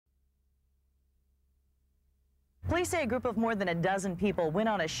Police say a group of more than a dozen people went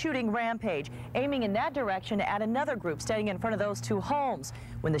on a shooting rampage, aiming in that direction at another group standing in front of those two homes.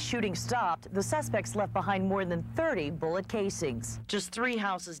 When the shooting stopped, the suspects left behind more than 30 bullet casings. Just 3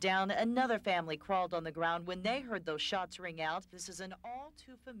 houses down, another family crawled on the ground when they heard those shots ring out. This is an all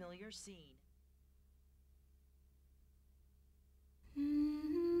too familiar scene.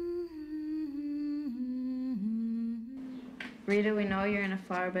 Rita, we know you're in a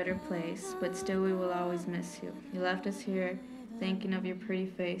far better place, but still we will always miss you. You left us here thinking of your pretty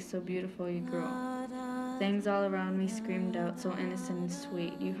face, so beautiful you grow. Things all around me screamed out, so innocent and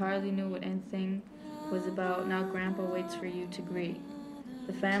sweet. You hardly knew what anything was about. Now Grandpa waits for you to greet.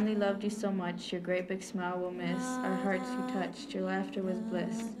 The family loved you so much, your great big smile we'll miss. Our hearts you touched, your laughter was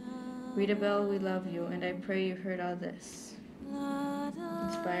bliss. Rita Bell, we love you, and I pray you heard all this.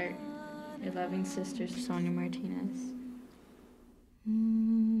 Inspired, your loving sister, Sonia Martinez.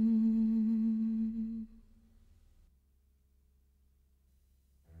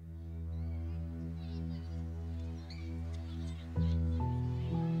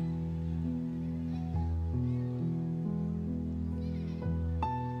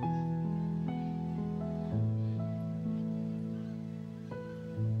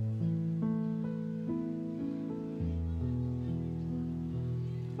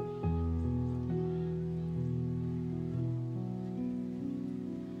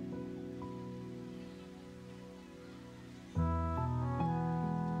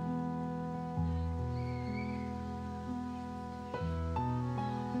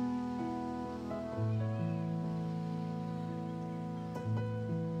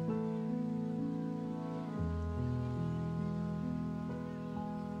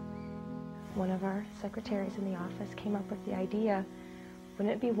 One of our secretaries in the office came up with the idea,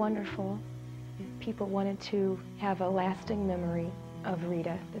 wouldn't it be wonderful if people wanted to have a lasting memory of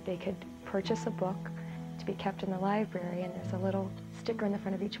Rita, that they could purchase a book to be kept in the library, and there's a little sticker in the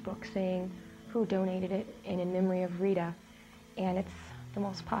front of each book saying who donated it and in memory of Rita. And it's the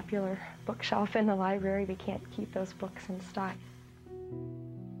most popular bookshelf in the library. We can't keep those books in stock.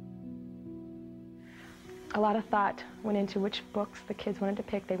 A lot of thought went into which books the kids wanted to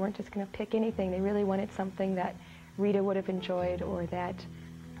pick. They weren't just going to pick anything. They really wanted something that Rita would have enjoyed or that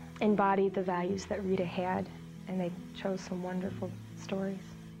embodied the values that Rita had, and they chose some wonderful stories.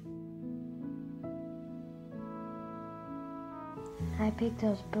 I picked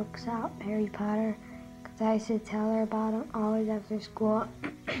those books out, Harry Potter, because I used to tell her about them always after school.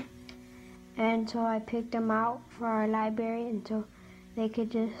 And so I picked them out for our library, and so they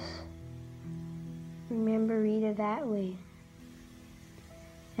could just remember Rita that way.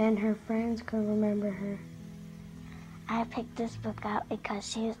 And her friends could remember her. I picked this book out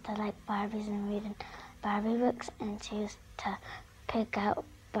because she used to like Barbies and reading Barbie books, and she used to pick out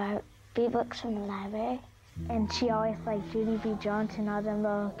Barbie books from the library. And she always liked Judy B. Jones and all them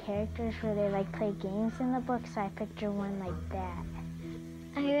little characters where they like play games in the book, so I picked her one like that.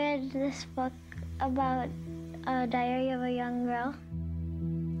 I read this book about a diary of a young girl,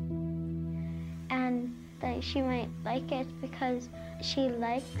 and that she might like it because she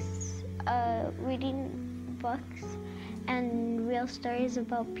likes reading books and real stories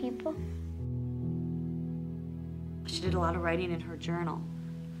about people. She did a lot of writing in her journal,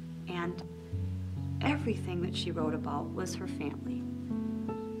 and everything that she wrote about was her family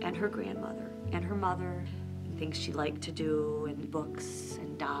and her grandmother and her mother, and things she liked to do, and books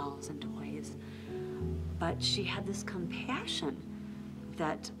and dolls and toys. But she had this compassion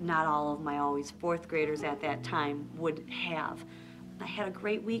that not all of my always 4th graders at that time would have. I had a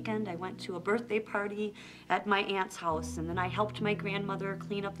great weekend. I went to a birthday party at my aunt's house, and then I helped my grandmother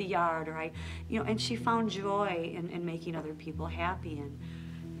clean up the yard, or and she found joy in making other people happy, and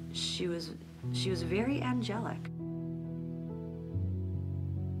she was very angelic.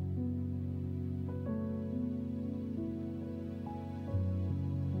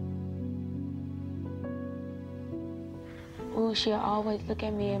 Ooh, she'll always look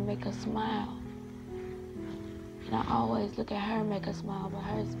at me and make her smile. And I always look at her and make her smile, but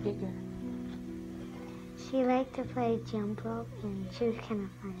hers bigger. She liked to play jump rope, and she was kind of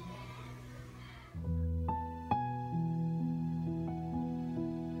funny.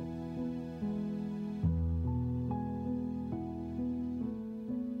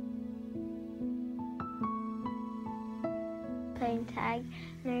 Playing tag,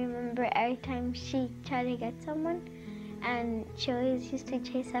 and I remember every time she tried to get someone, and she always used to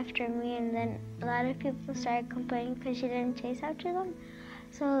chase after me, and then a lot of people started complaining because she didn't chase after them.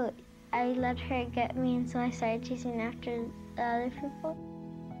 So I let her get me, and so I started chasing after the other people.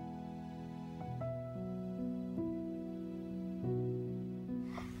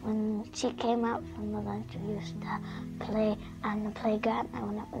 When When she came out from the lunch, we used to play on the playground. And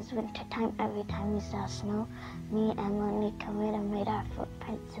when it was winter time, every time we saw snow, me and Monique and Rita made our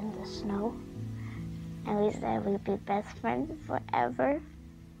footprints in the snow. And we said we'd be best friends forever.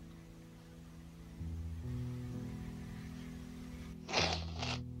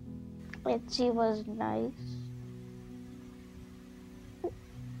 And she was nice.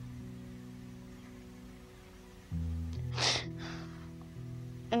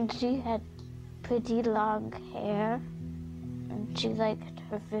 And she had pretty long hair. And she liked,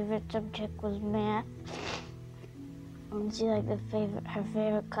 her favorite subject was math. And she liked her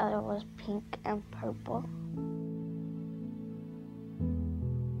favorite color was pink and purple.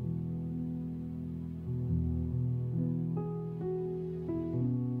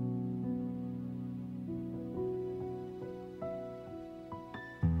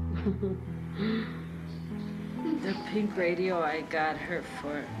 The pink radio I got her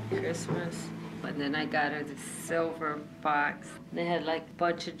for Christmas. And then I got her the silver box. They had like a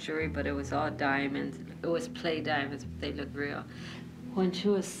bunch of jewelry, but it was all diamonds. It was play diamonds, but they looked real. When she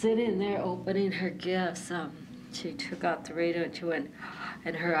was sitting there opening her gifts, she took out the radio and she went,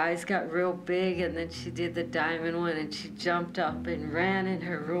 and her eyes got real big, and then she did the diamond one, and she jumped up and ran in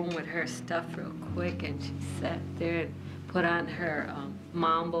her room with her stuff real quick, and she sat there and put on her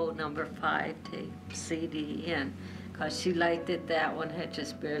Mambo #5 tape CD, and because she liked it, that one had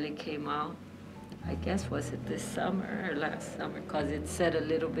just barely came out. I guess, was it this summer or last summer? Because it said a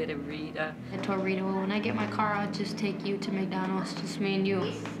little bit of Rita. I told Rita, well, when I get my car, I'll just take you to McDonald's, just me and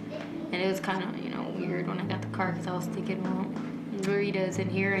you. And it was kind of, weird when I got the car, because I was thinking, well, Rita isn't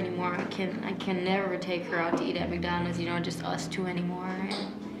here anymore. I can never take her out to eat at McDonald's, just us two anymore.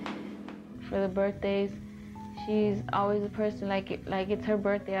 For the birthdays, she's always a person, like it's her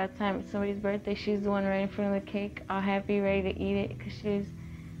birthday all the time. It's somebody's birthday, she's the one right in front of the cake, all happy, ready to eat it, because she's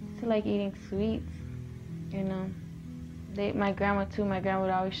to like eating sweets, My grandma too, my grandma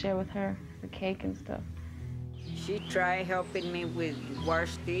would always share with her the cake and stuff. She tried helping me with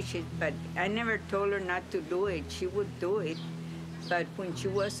wash dishes, but I never told her not to do it. She would do it. But when she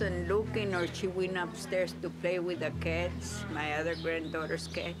wasn't looking or she went upstairs to play with the cats, my other granddaughter's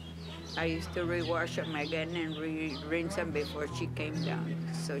cat, I used to rewash them again and rinse them before she came down,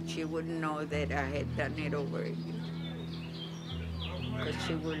 so she wouldn't know that I had done it over again. Because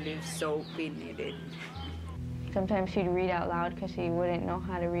she would leave soap in it. Sometimes she'd read out loud because she wouldn't know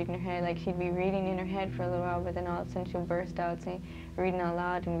how to read in her head. Like, she'd be reading in her head for a little while, but then all of a sudden she'll burst out saying, reading out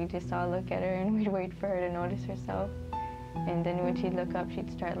loud, and we'd just all look at her and we'd wait for her to notice herself. And then when she'd look up, she'd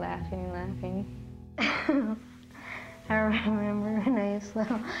start laughing and laughing. I remember when I used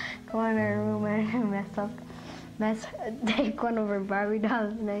to go in her room and take one of her Barbie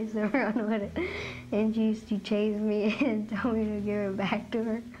dolls and I used to run with it. And she used to chase me and tell me to give it back to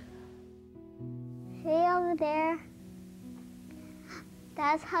her. See over there?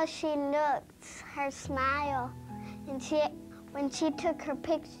 That's how she looks, her smile. And when she took her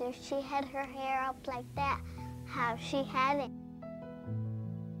picture, she had her hair up like that, how she had it.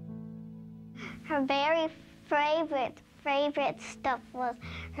 Her very favorite stuff was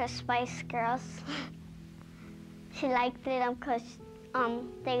her Spice Girls. She liked it because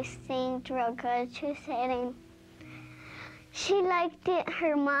they sing real good. She said, and she liked it,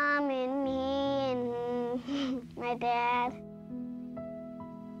 her mom and me and my dad.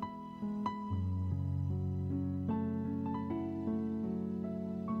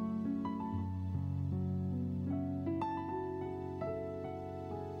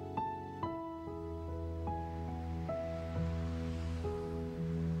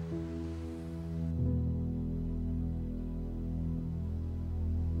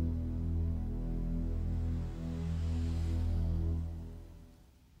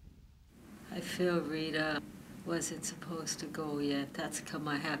 I feel Rita wasn't supposed to go yet. That's come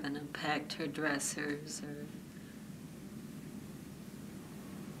I haven't unpacked her dressers or...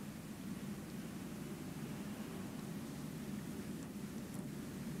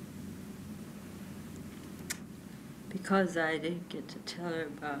 Because I didn't get to tell her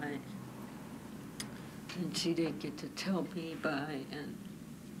bye, and she didn't get to tell me bye, and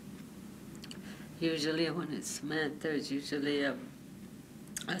usually when it's meant, there's usually a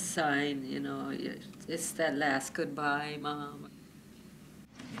sign, it's that last goodbye, Mom.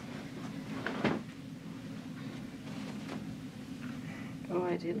 Oh,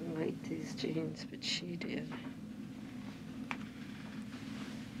 I didn't like these jeans, but she did.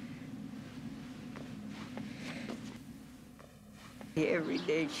 Every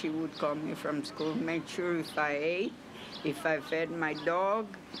day she would call me from school, make sure if I ate, if I fed my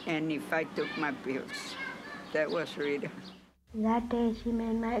dog, and if I took my pills. That was Rita. That day she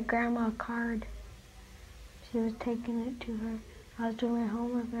made my grandma a card. She was taking it to her. I was doing my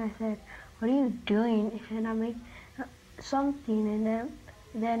homework and I said, "What are you doing?" And I make something. And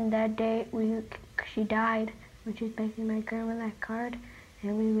then that day she died when she was making my grandma that card.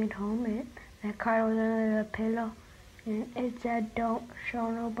 And we went home and that card was under the pillow. And it said, "Don't show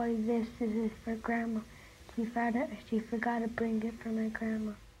nobody this. This is for Grandma." She forgot to bring it for my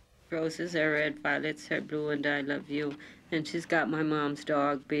grandma. Roses are red, violets are blue, and I love you. And she's got my mom's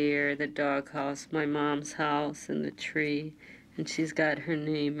dog, Bear, the doghouse, my mom's house, and the tree. And she's got her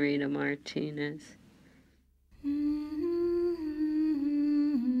name, Rita Martinez.